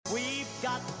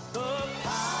got the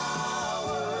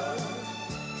power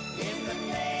in the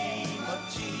name of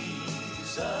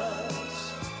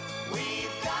Jesus.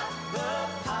 We've got the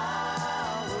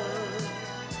power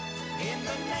in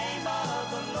the name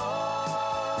of the Lord.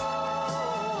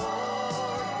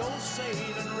 Though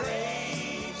Satan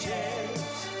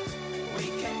rages, we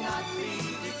cannot be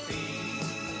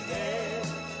defeated,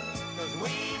 'cause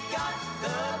we've got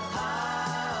the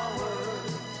power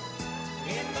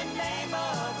in the name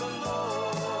of the Lord.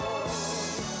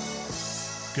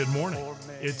 Good morning.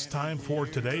 It's time for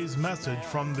today's message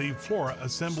from the Flora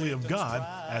Assembly of God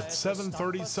at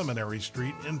 730 Seminary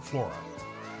Street in Flora.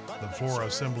 The Flora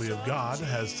Assembly of God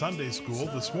has Sunday school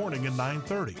this morning at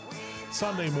 9:30.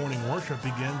 Sunday morning worship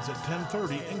begins at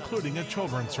 10:30, including a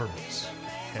children's service.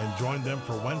 And join them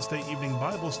for Wednesday evening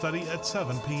Bible study at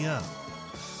 7 p.m.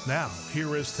 Now,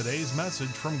 here is today's message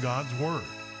from God's Word.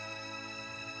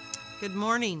 Good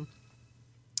morning.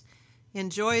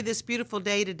 Enjoy this beautiful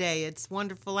day today. It's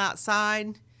wonderful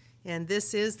outside, and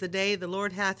this is the day the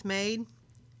Lord hath made.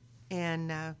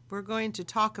 And we're going to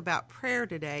talk about prayer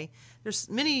today. There's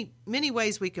many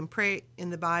ways we can pray in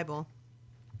the Bible,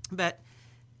 but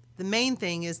the main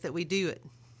thing is that we do it.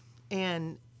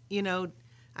 And, you know,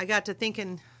 I got to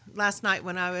thinking last night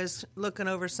when I was looking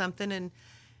over something, and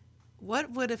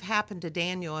what would have happened to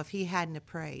Daniel if he hadn't have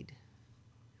prayed?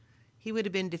 He would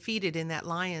have been defeated in that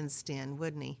lion's den,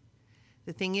 wouldn't he?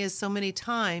 The thing is, so many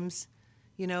times,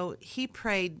 you know, he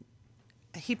probably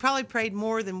prayed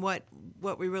more than what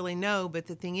we really know, but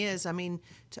the thing is, I mean,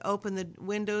 to open the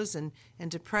windows and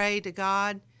to pray to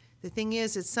God, the thing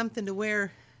is, it's something to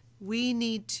where we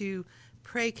need to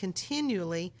pray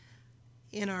continually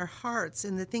in our hearts.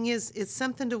 And the thing is, it's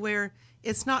something to where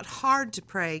it's not hard to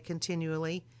pray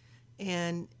continually,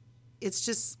 and it's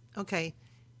just, okay,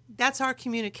 that's our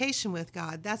communication with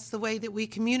God. That's the way that we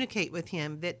communicate with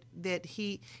Him, that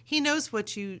He knows what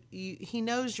He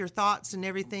knows your thoughts and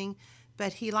everything,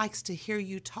 but He likes to hear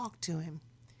you talk to Him.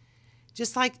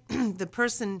 Just like the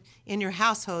person in your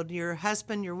household, your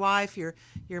husband, your wife, your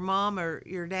mom or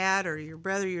your dad or your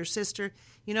brother, your sister,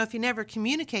 you know, if you never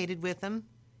communicated with them,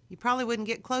 you probably wouldn't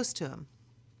get close to them.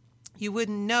 You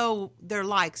wouldn't know their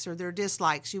likes or their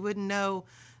dislikes. You wouldn't know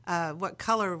what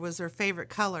color was their favorite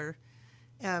color.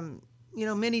 You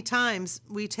know, many times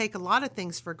we take a lot of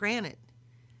things for granted.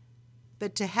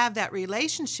 But to have that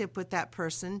relationship with that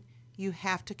person, you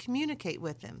have to communicate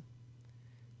with them,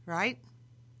 right?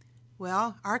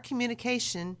 Well, our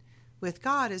communication with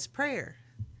God is prayer.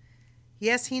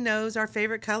 Yes, He knows our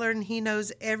favorite color and He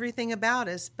knows everything about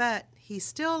us, but He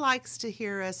still likes to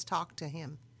hear us talk to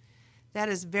Him. That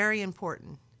is very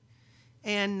important.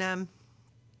 And,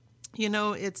 you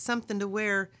know, it's something to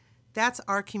where that's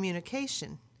our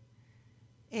communication.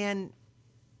 And,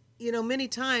 you know, many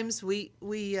times we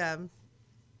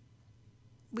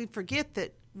forget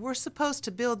that we're supposed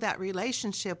to build that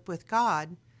relationship with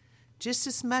God just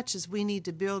as much as we need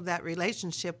to build that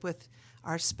relationship with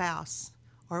our spouse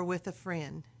or with a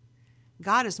friend.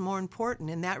 God is more important,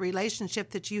 and that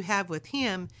relationship that you have with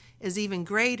Him is even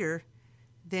greater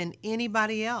than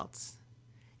anybody else.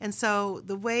 And so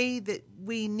the way that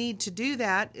we need to do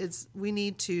that is we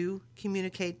need to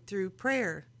communicate through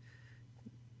prayer,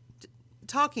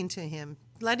 talking to Him,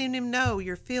 letting Him know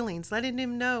your feelings, letting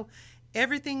Him know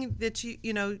everything that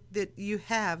that you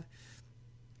have.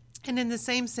 And in the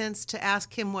same sense, to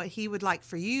ask Him what He would like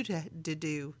for you to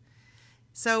do.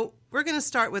 So we're going to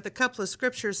start with a couple of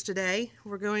scriptures today.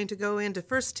 We're going to go into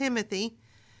 1 Timothy,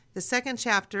 the 2nd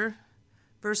chapter,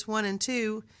 verse 1 and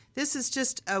 2. This is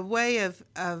just a way of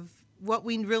what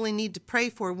we really need to pray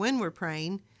for when we're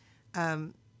praying.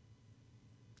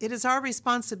 It is our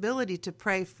responsibility to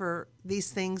pray for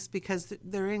these things because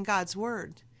they're in God's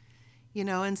Word. You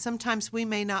know, and sometimes we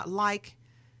may not like...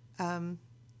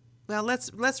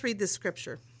 let's read this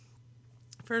scripture.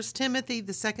 1 Timothy,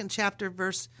 the 2nd chapter,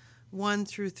 verse 1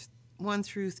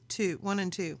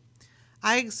 and 2.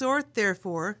 I exhort,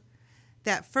 therefore,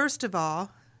 that first of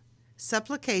all,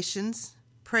 supplications,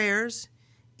 prayers,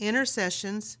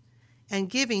 intercessions, and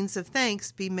givings of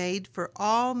thanks be made for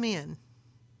all men.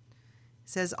 It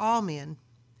says all men,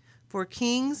 for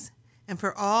kings and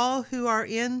for all who are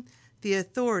in the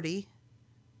authority,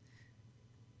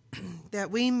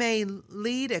 that we may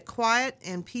lead a quiet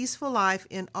and peaceful life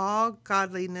in all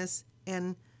godliness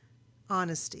and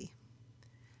honesty.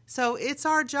 So it's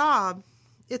our job,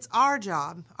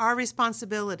 our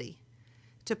responsibility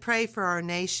to pray for our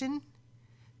nation,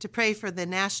 to pray for the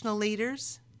national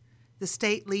leaders, the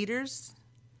state leaders.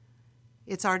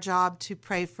 It's our job to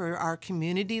pray for our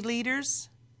community leaders,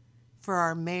 for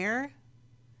our mayor,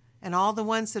 and all the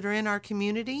ones that are in our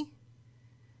community.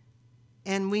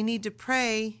 And we need to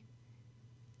pray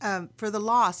for the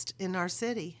lost in our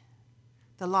city,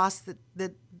 the lost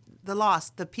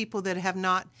the people that have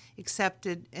not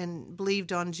accepted and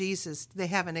believed on Jesus. They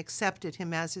haven't accepted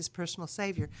him as his personal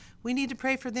Savior. We need to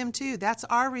pray for them too. That's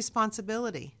our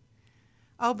responsibility.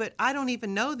 Oh, but I don't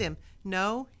even know them.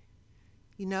 No,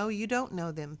 you don't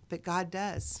know them, but God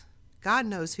does. God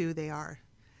knows who they are.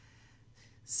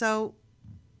 So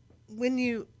when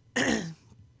you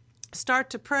start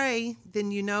to pray,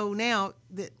 then you know now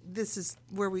that this is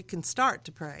where we can start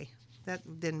to pray.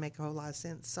 That didn't make a whole lot of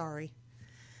sense. Sorry.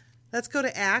 Let's go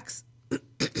to Acts. And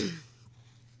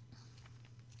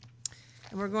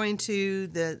we're going to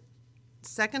the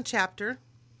 2nd chapter,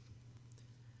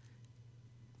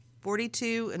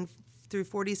 42 and through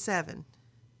 47.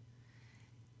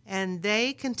 And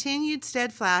they continued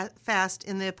steadfast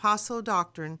in the apostle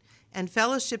doctrine and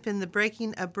fellowship in the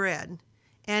breaking of bread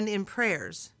and in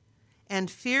prayers. And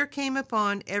fear came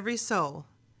upon every soul,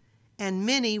 and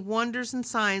many wonders and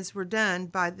signs were done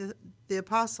by the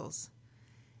apostles.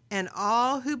 And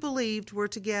all who believed were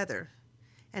together,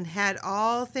 and had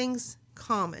all things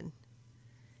common,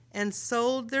 and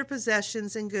sold their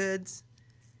possessions and goods,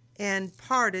 and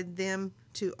parted them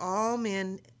to all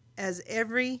men as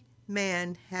every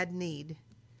man had need.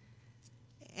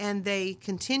 And they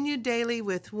continued daily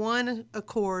with one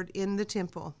accord in the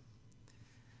temple,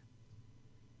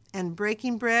 and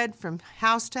breaking bread from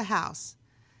house to house,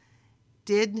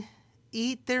 did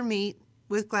eat their meat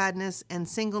with gladness and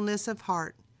singleness of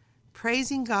heart,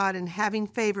 praising God and having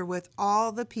favor with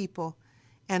all the people.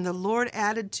 And the Lord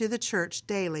added to the church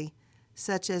daily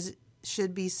such as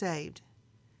should be saved.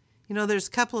 There's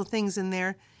a couple of things in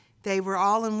there. They were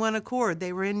all in one accord.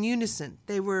 They were in unison.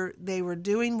 They were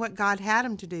doing what God had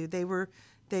them to do. They were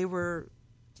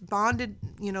bonded,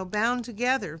 bound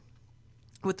together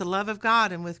with the love of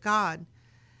God and with God.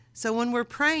 So when we're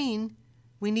praying,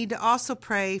 we need to also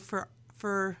pray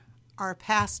for our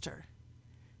pastor.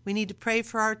 We need to pray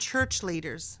for our church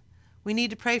leaders. We need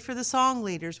to pray for the song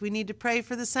leaders. We need to pray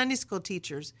for the Sunday school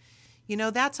teachers.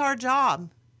 That's our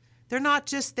job. They're not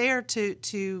just there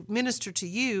to minister to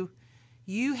you.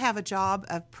 You have a job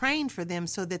of praying for them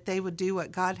so that they would do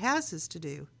what God has us to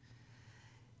do.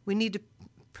 We need to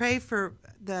pray for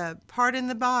the part in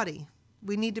the body.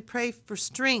 We need to pray for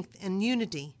strength and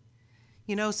unity.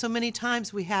 So many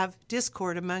times we have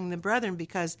discord among the brethren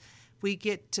because we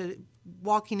get to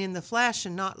walking in the flesh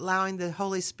and not allowing the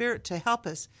Holy Spirit to help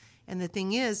us. And the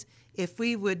thing is, if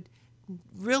we would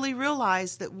really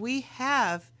realize that we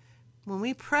have, when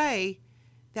we pray,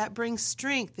 that brings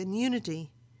strength and unity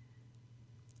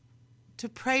to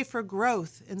pray for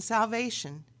growth and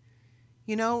salvation.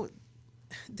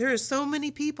 There are so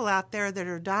many people out there that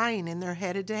are dying and they're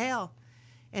headed to hell.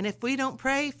 And if we don't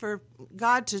pray for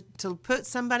God to put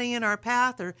somebody in our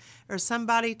path or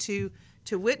somebody to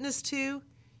witness to,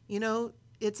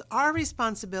 it's our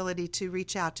responsibility to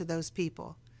reach out to those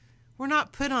people. We're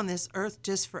not put on this earth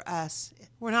just for us.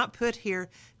 We're not put here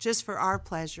just for our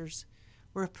pleasures.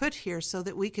 We're put here so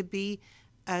that we could be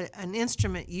an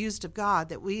instrument used of God,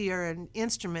 that we are an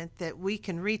instrument that we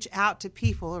can reach out to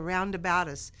people around about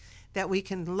us, that we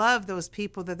can love those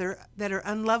people that are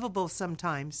unlovable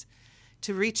sometimes,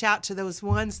 to reach out to those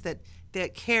ones that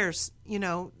cares,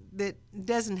 that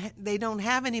they don't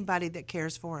have anybody that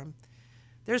cares for them.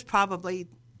 There's probably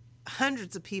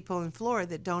hundreds of people in Florida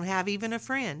that don't have even a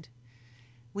friend.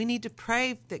 We need to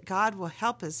pray that God will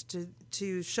help us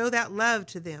to show that love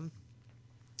to them.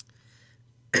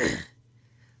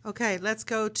 Okay, let's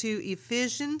go to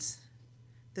Ephesians,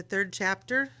 the 3rd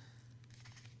chapter.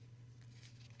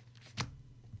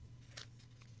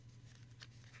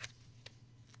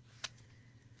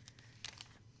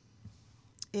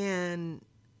 And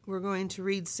we're going to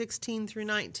read 16 through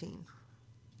 19.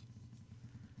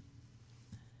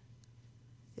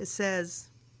 It says,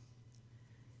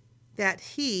 that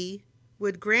he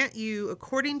would grant you,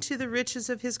 according to the riches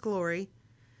of his glory,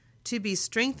 to be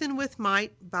strengthened with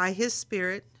might by his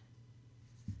Spirit,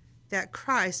 that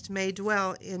Christ may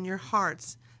dwell in your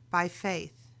hearts by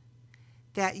faith,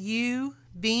 that you,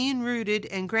 being rooted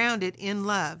and grounded in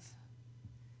love,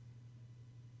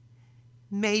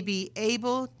 may be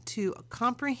able to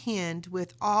comprehend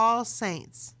with all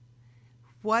saints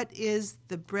what is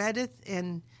the breadth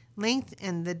and length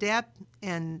and the depth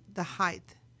and the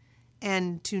height,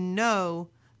 and to know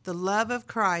the love of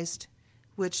Christ,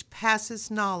 which passes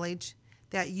knowledge,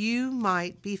 that you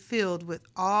might be filled with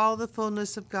all the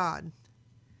fullness of God.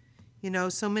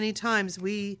 So many times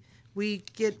we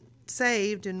get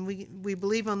saved and we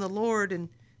believe on the Lord,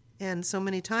 and so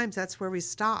many times that's where we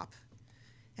stop.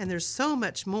 And there's so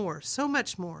much more.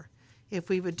 if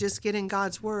we would just get in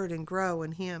God's Word and grow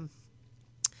in Him.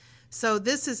 So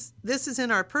this is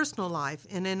in our personal life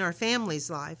and in our family's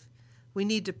life. We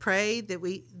need to pray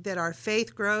that our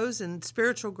faith grows and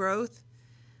spiritual growth.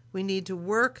 We need to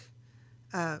work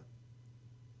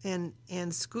and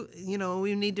school.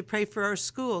 We need to pray for our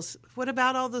schools. What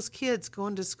about all those kids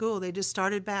going to school? They just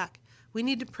started back. We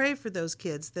need to pray for those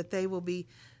kids that they will be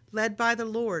led by the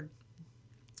Lord.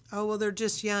 Oh, well, they're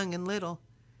just young and little.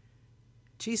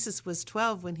 Jesus was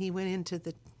 12 when he went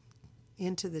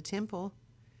into the temple,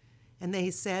 and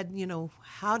they said,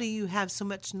 how do you have so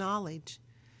much knowledge?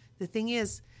 The thing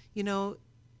is,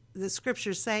 the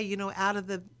scriptures say, out of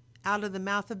the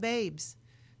mouth of babes.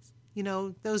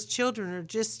 Those children are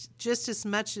just as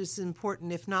much as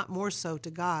important, if not more so, to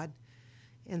God.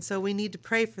 And so we need to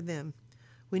pray for them.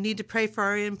 We need to pray for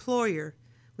our employer.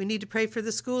 We need to pray for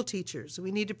the school teachers.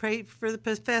 We need to pray for the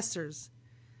professors.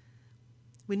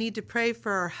 We need to pray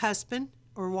for our husband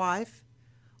or wife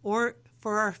or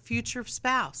for our future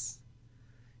spouse.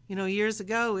 Years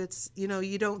ago, it's,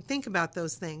 you don't think about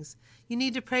those things. You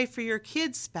need to pray for your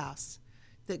kid's spouse,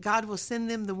 that God will send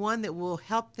them the one that will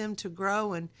help them to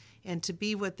grow and to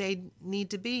be what they need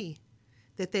to be,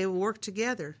 that they will work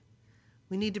together.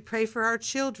 We need to pray for our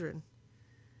children.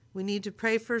 We need to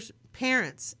pray for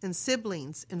parents and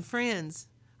siblings and friends,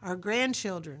 our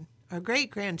grandchildren, our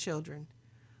great-grandchildren,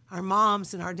 our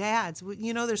moms and our dads.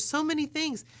 There's so many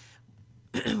things.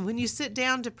 When you sit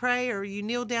down to pray or you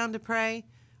kneel down to pray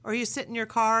or you sit in your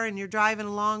car and you're driving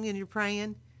along and you're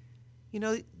praying,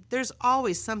 there's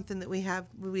always something that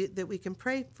that we can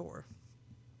pray for.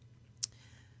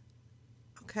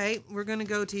 Okay, we're going to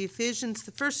go to Ephesians,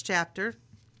 the first chapter,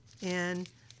 and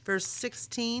verse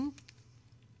 16.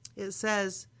 It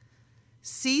says,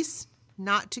 "Cease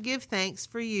not to give thanks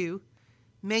for you,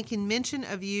 making mention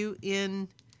of you in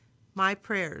my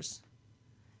prayers,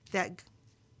 that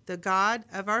the God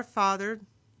of our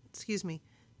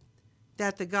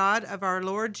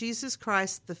Lord Jesus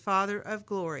Christ, the Father of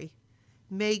glory,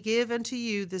 may give unto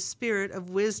you the spirit of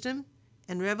wisdom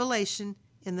and revelation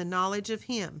in the knowledge of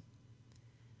him,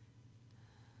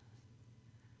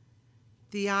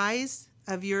 the eyes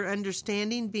of your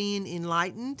understanding being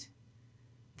enlightened,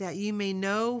 that you may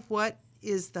know what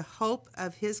is the hope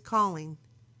of his calling,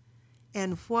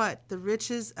 and what the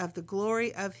riches of the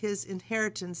glory of his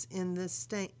inheritance in the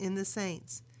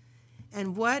saints,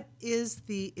 and what is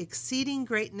the exceeding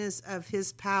greatness of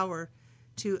his power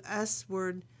to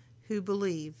usward who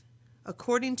believe,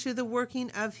 according to the working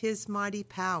of his mighty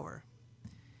power."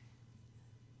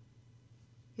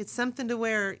 It's something to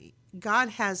where God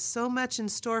has so much in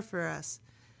store for us.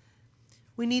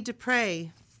 We need to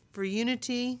pray for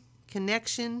unity,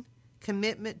 connection,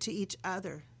 commitment to each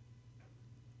other.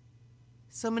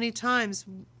 So many times,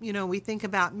 we think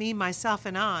about me, myself,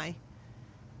 and I,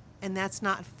 and that's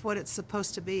not what it's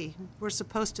supposed to be. We're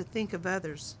supposed to think of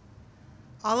others.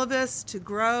 All of us to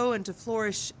grow and to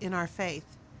flourish in our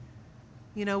faith.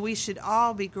 We should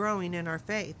all be growing in our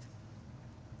faith.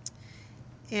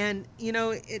 And,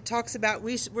 it talks about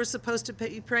we're supposed to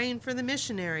be praying for the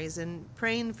missionaries and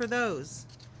praying for those.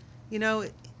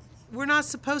 We're not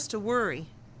supposed to worry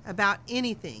about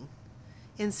anything.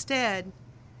 Instead,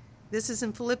 this is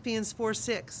in Philippians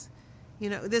 4:6.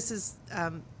 This is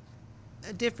a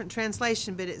different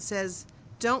translation, but it says,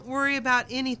 "Don't worry about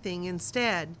anything.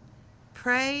 Instead,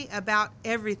 pray about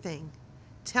everything.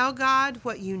 Tell God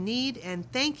what you need and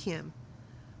thank him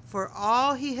for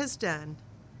all he has done.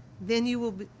 Then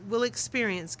you will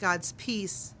experience God's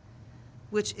peace,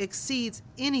 which exceeds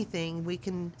anything we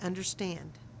can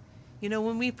understand."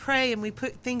 When we pray and we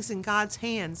put things in God's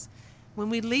hands, when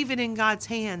we leave it in God's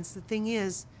hands, the thing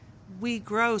is, we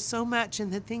grow so much,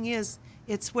 and the thing is,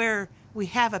 it's where we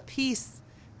have a peace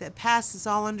that passes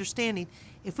all understanding.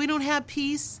 If we don't have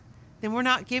peace, then we're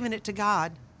not giving it to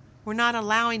God. We're not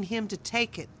allowing him to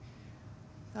take it.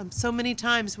 So many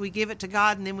times we give it to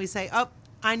God and then we say, "Oh,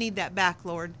 I need that back,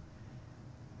 Lord."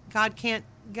 God can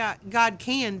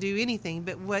do anything,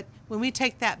 but when we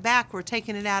take that back, we're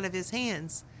taking it out of his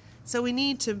hands. So we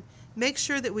need to make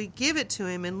sure that we give it to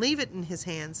him and leave it in his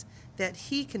hands, that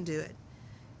he can do it.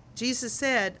 Jesus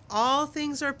said, "All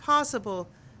things are possible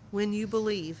when you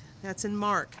believe." That's in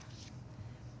Mark.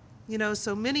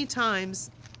 So many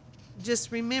times,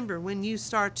 just remember when you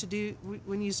start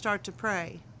to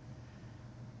pray,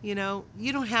 you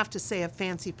don't have to say a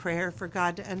fancy prayer for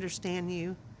God to understand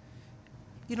you.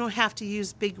 You don't have to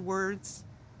use big words.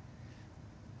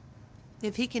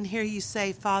 If he can hear you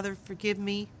say, "Father, forgive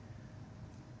me,"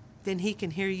 then he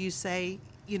can hear you say,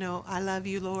 "I love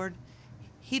you, Lord."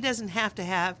 He doesn't have to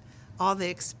have all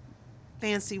the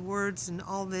fancy words and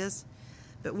all this,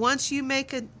 But once you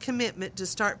make a commitment to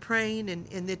start praying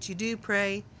and that you do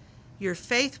pray, your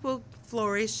faith will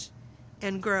flourish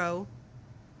and grow,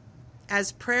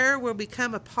 as prayer will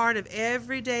become a part of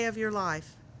every day of your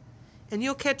life. And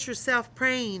you'll catch yourself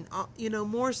praying,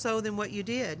 more so than what you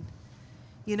did.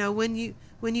 When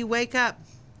you wake up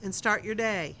and start your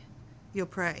day, you'll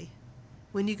pray.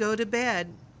 When you go to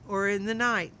bed or in the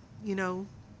night, you'll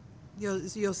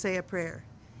say a prayer.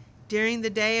 During the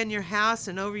day in your house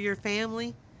and over your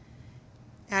family,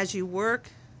 as you work,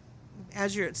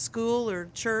 as you're at school or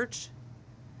church,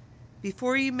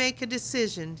 before you make a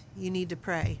decision, you need to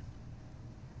pray.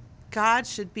 God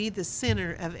should be the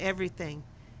center of everything.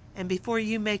 And before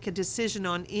you make a decision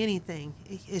on anything,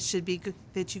 it should be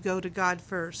that you go to God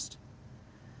first.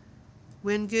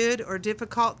 When good or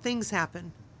difficult things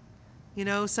happen,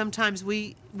 sometimes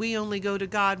we only go to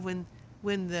God when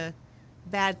the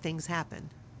bad things happen.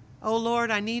 Oh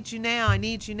Lord, I need you now, I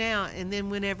need you now. And then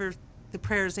whenever the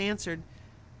prayer is answered,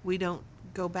 we don't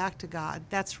go back to God.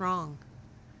 That's wrong.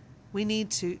 We need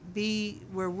to be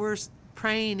where we're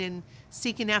praying and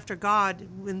seeking after God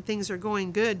when things are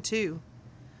going good too.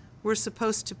 We're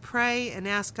supposed to pray and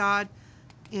ask God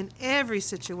in every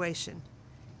situation,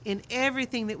 in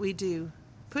everything that we do.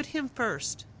 Put Him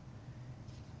first.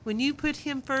 When you put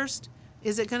Him first,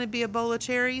 is it going to be a bowl of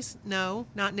cherries? No,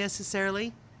 not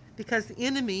necessarily, because the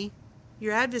enemy,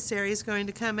 your adversary, is going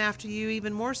to come after you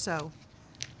even more so.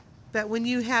 But when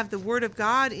you have the Word of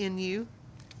God in you,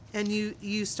 and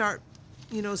you start,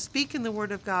 speaking the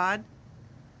Word of God,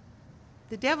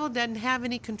 the devil doesn't have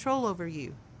any control over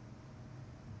you.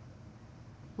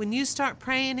 When you start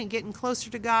praying and getting closer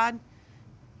to God,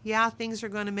 things are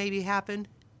going to maybe happen,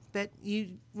 but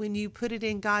when you put it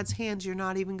in God's hands, you're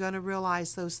not even going to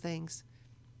realize those things,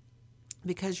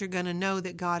 because you're going to know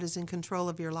that God is in control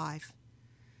of your life.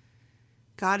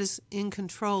 God is in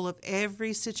control of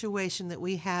every situation that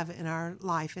we have in our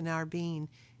life, in our being,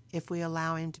 if we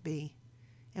allow Him to be,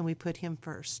 and we put Him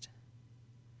first.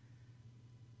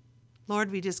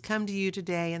 Lord, we just come to You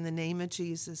today in the name of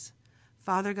Jesus.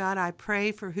 Father God, I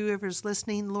pray for whoever's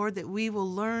listening, Lord, that we will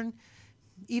learn,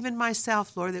 even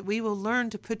myself, Lord, that we will learn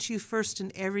to put You first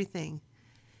in everything.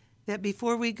 That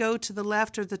before we go to the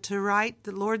left or to right,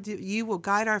 that, Lord, that You will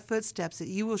guide our footsteps, that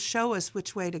You will show us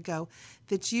which way to go,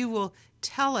 that You will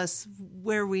tell us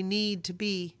where we need to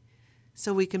be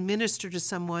so we can minister to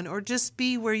someone, or just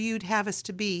be where You'd have us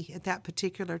to be at that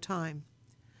particular time.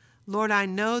 Lord, I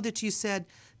know that You said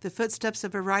the footsteps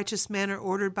of a righteous man are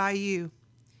ordered by You.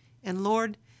 And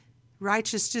Lord,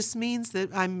 righteous just means that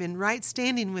I'm in right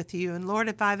standing with You. And Lord,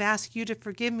 if I've asked You to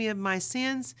forgive me of my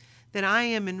sins, then I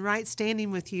am in right standing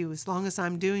with You as long as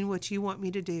I'm doing what You want me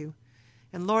to do.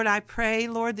 And Lord, I pray,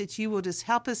 Lord, that You will just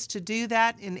help us to do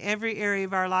that in every area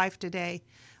of our life today.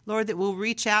 Lord, that we'll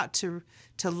reach out to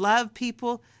love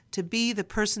people, to be the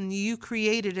person You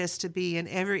created us to be in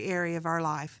every area of our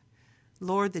life.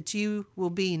 Lord, that You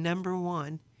will be number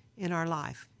one in our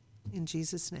life. In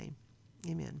Jesus' name,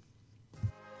 amen.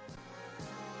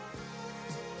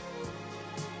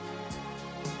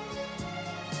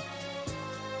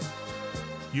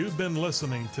 You've been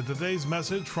listening to today's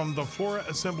message from the Flora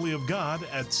Assembly of God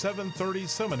at 730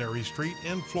 Seminary Street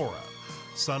in Flora.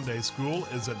 Sunday school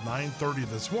is at 9:30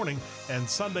 this morning, and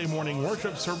Sunday morning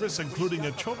worship service, including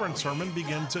a children's sermon,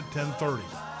 begins at 10:30.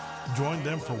 Join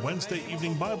them for Wednesday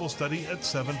evening Bible study at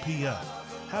 7 p.m.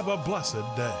 Have a blessed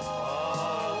day.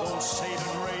 Oh,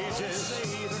 Satan rages.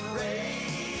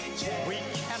 We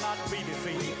cannot be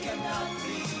defeated.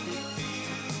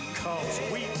 Because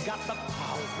we've got the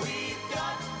power. We've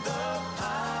got the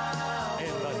power.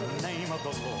 In the name of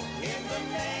the Lord. In the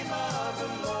name of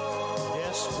the Lord.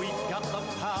 Yes, we've got the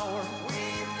power.